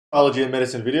Biology and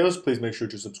medicine videos, please make sure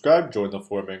to subscribe, join the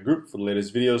forum group. For the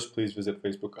latest videos, please visit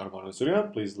Facebook, Armando,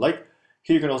 Hasudungan. Please like.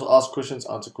 Here you can also ask questions,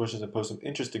 answer questions, and post some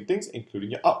interesting things,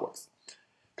 including your artworks.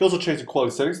 You can also change the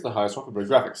quality settings to the highest one for better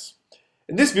graphics.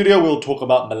 In this video, we'll talk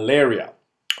about malaria.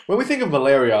 When we think of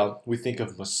malaria, we think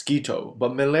of mosquito,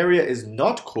 but malaria is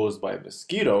not caused by a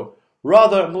mosquito.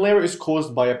 Rather, malaria is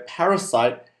caused by a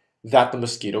parasite that the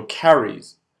mosquito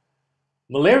carries.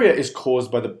 Malaria is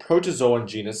caused by the protozoan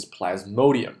genus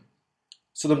Plasmodium.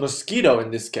 So the mosquito in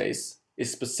this case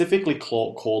is specifically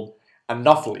called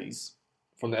Anopheles,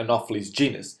 from the Anopheles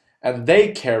genus, and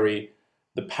they carry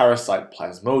the parasite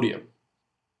Plasmodium.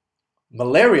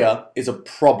 Malaria is a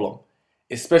problem,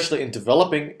 especially in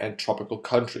developing and tropical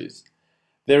countries.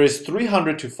 There is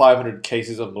 300 to 500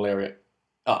 cases of malaria,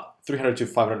 300 to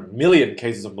 500 million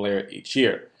cases of malaria each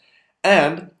year,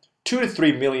 and 2 to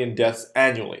 3 million deaths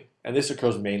annually, and this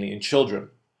occurs mainly in children.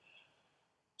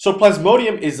 So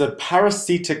Plasmodium is a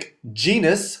parasitic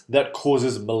genus that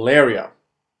causes malaria.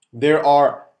 There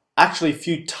are actually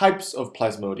few types of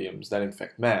Plasmodiums that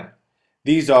infect man.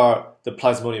 These are the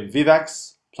Plasmodium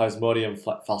vivax, Plasmodium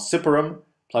falciparum,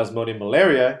 Plasmodium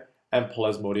malaria, and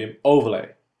Plasmodium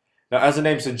ovale. Now, as the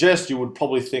name suggests, you would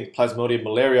probably think Plasmodium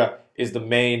malaria is the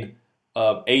main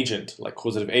agent, like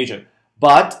causative agent,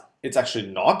 but it's actually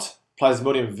not.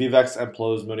 Plasmodium vivax and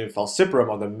Plasmodium falciparum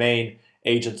are the main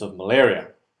agents of malaria.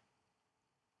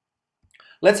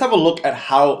 Let's have a look at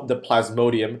how the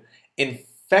Plasmodium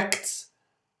infects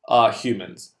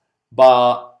humans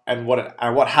and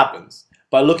what happens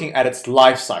by looking at its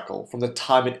life cycle from the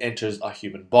time it enters a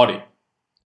human body.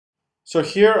 So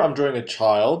here I'm drawing a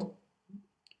child,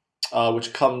 and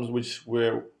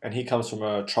he comes from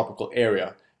a tropical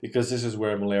area because this is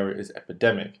where malaria is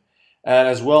epidemic. And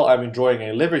as well, I'm drawing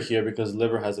a liver here because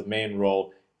liver has a main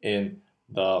role in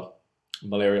the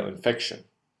malarial infection.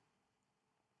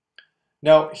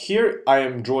 Now here I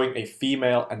am drawing a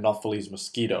female Anopheles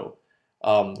mosquito,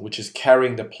 which is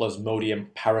carrying the Plasmodium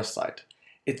parasite.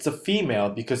 It's a female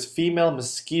because female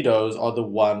mosquitoes are the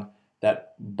one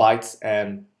that bites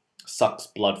and sucks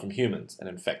blood from humans and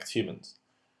infects humans.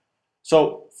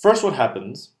 So first what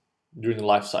happens during the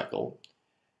life cycle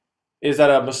is that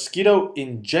a mosquito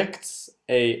injects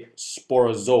a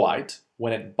sporozoite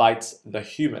when it bites the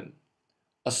human.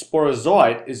 A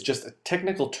sporozoite is just a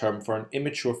technical term for an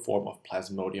immature form of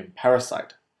Plasmodium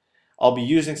parasite. I'll be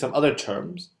using some other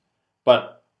terms,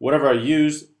 but whatever I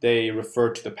use, they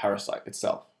refer to the parasite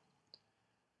itself.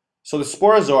 So the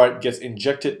sporozoite gets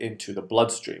injected into the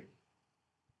bloodstream.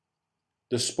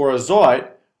 The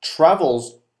sporozoite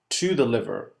travels to the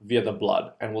liver via the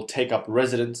blood and will take up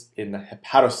residence in the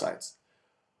hepatocytes,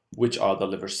 which are the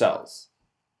liver cells.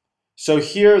 So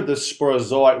here the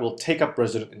sporozoite will take up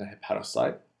residence in the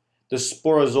hepatocyte. The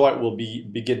sporozoite will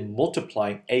begin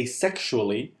multiplying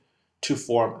asexually to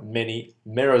form many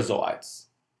merozoites.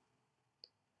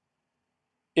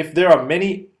 If there are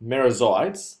many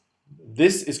merozoites,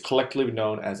 this is collectively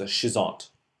known as a schizont.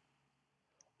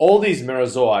 All these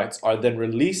merozoites are then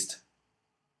released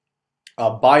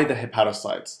by the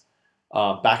hepatocytes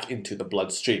back into the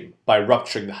bloodstream by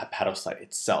rupturing the hepatocyte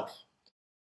itself.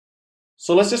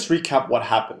 So let's just recap what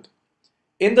happened.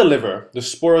 In the liver, the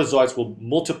sporozoites will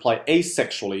multiply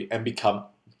asexually and become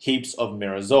heaps of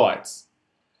merozoites.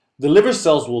 The liver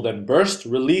cells will then burst,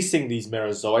 releasing these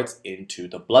merozoites into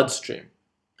the bloodstream.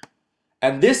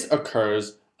 And this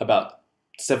occurs about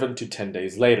 7 to 10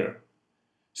 days later.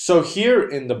 So here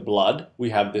in the blood, we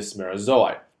have this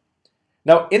merozoite.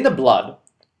 Now in the blood,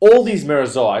 all these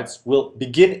merozoites will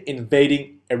begin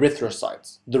invading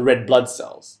erythrocytes, the red blood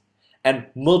cells, and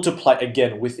multiply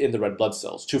again within the red blood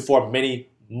cells to form many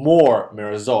more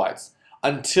merozoites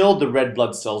until the red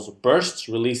blood cells burst,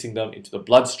 releasing them into the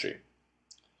bloodstream.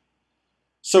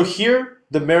 So here,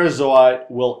 the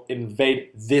merozoite will invade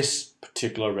this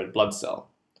particular red blood cell.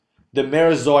 The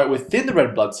merozoite within the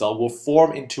red blood cell will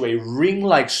form into a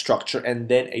ring-like structure and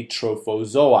then a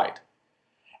trophozoite.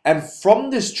 And from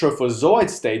this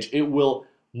trophozoite stage, it will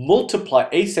multiply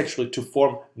asexually to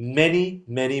form many,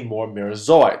 many more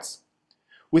merozoites.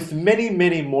 With many,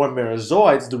 many more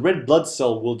merozoites, the red blood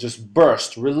cell will just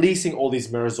burst, releasing all these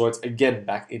merozoites again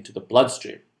back into the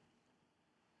bloodstream.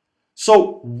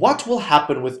 So what will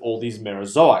happen with all these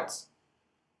merozoites?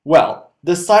 Well,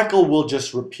 the cycle will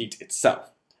just repeat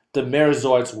itself. The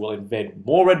merozoites will invade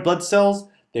more red blood cells,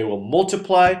 they will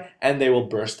multiply, and they will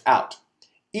burst out.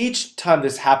 Each time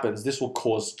this happens, this will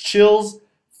cause chills,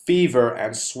 fever,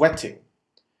 and sweating.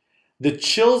 The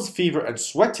chills, fever, and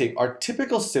sweating are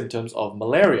typical symptoms of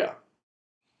malaria.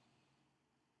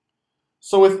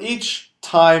 So with each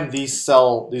time these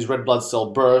red blood cell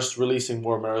burst, releasing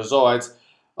more merozoites,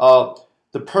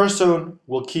 the person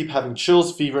will keep having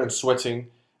chills, fever, and sweating,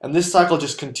 and this cycle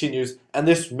just continues, and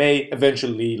this may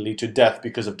eventually lead to death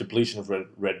because of depletion of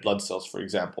red blood cells, for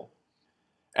example,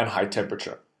 and high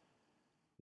temperature.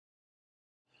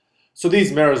 So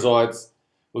these merozoites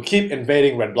will keep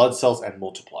invading red blood cells and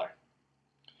multiply.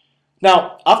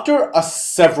 Now, after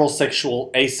several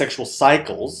asexual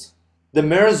cycles, the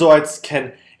merozoites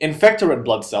can infect a red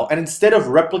blood cell, and instead of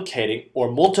replicating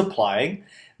or multiplying,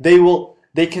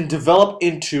 they can develop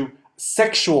into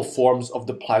sexual forms of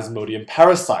the Plasmodium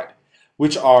parasite,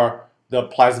 which are the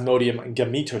Plasmodium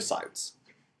gametocytes.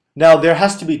 Now, there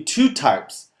has to be two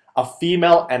types, a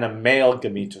female and a male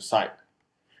gametocyte.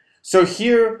 So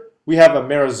here we have a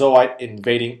merozoite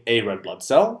invading a red blood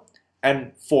cell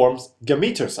and forms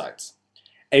gametocytes,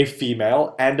 a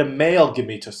female and a male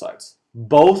gametocytes,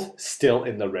 both still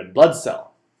in the red blood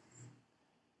cell.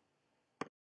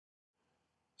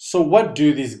 So what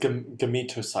do these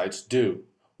gametocytes do?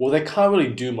 Well, they can't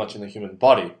really do much in the human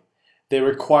body. They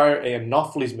require an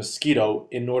Anopheles mosquito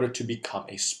in order to become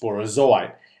a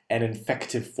sporozoite, an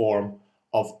infective form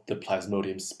of the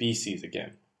Plasmodium species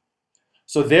again.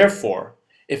 So therefore,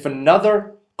 if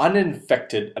another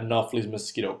uninfected Anopheles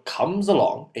mosquito comes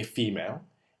along, a female,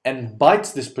 and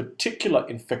bites this particular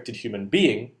infected human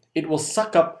being, it will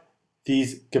suck up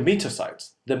these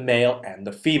gametocytes, the male and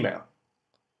the female.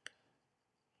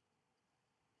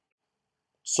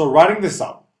 So writing this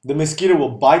up, the mosquito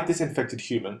will bite this infected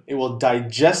human, it will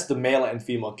digest the male and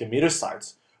female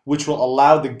gametocytes, which will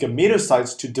allow the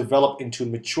gametocytes to develop into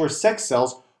mature sex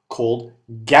cells called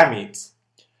gametes.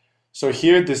 So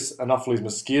here this Anopheles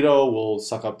mosquito will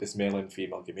suck up this male and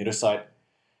female gametocyte.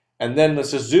 And then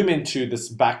let's just zoom into this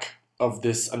back of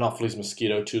this Anopheles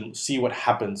mosquito to see what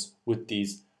happens with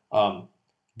these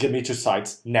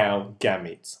gametocytes, now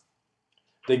gametes.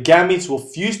 The gametes will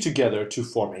fuse together to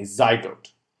form a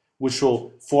zygote, which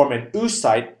will form an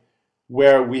oocyte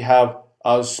where we have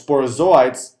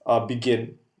sporozoites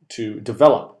begin to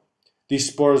develop.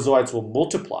 These sporozoites will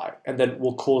multiply and then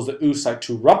will cause the oocyte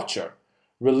to rupture,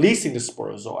 releasing the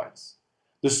sporozoites.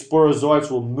 The sporozoites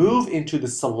will move into the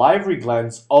salivary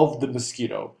glands of the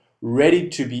mosquito, ready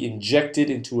to be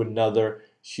injected into another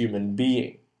human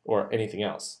being or anything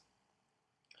else.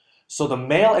 So the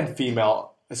male and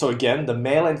female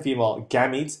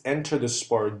gametes enter the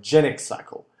sporogenic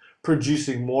cycle,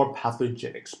 producing more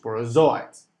pathogenic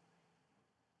sporozoites.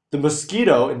 The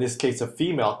mosquito, in this case a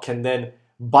female, can then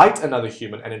bite another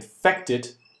human and infect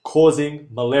it, causing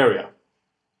malaria.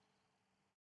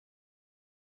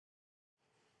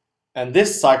 And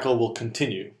this cycle will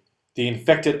continue. The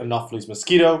infected Anopheles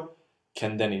mosquito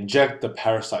can then inject the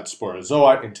parasite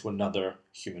sporozoite into another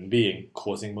human being,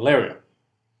 causing malaria.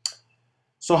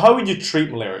 So how would you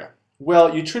treat malaria?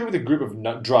 Well, you treat it with a group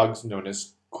of drugs known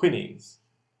as quinines.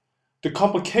 The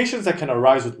complications that can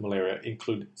arise with malaria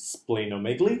include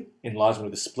splenomegaly, enlargement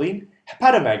of the spleen,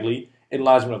 hepatomegaly,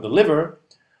 enlargement of the liver,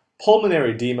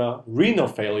 pulmonary edema, renal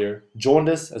failure,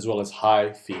 jaundice, as well as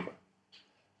high fever.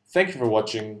 Thank you for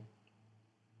watching.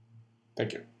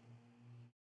 Thank you.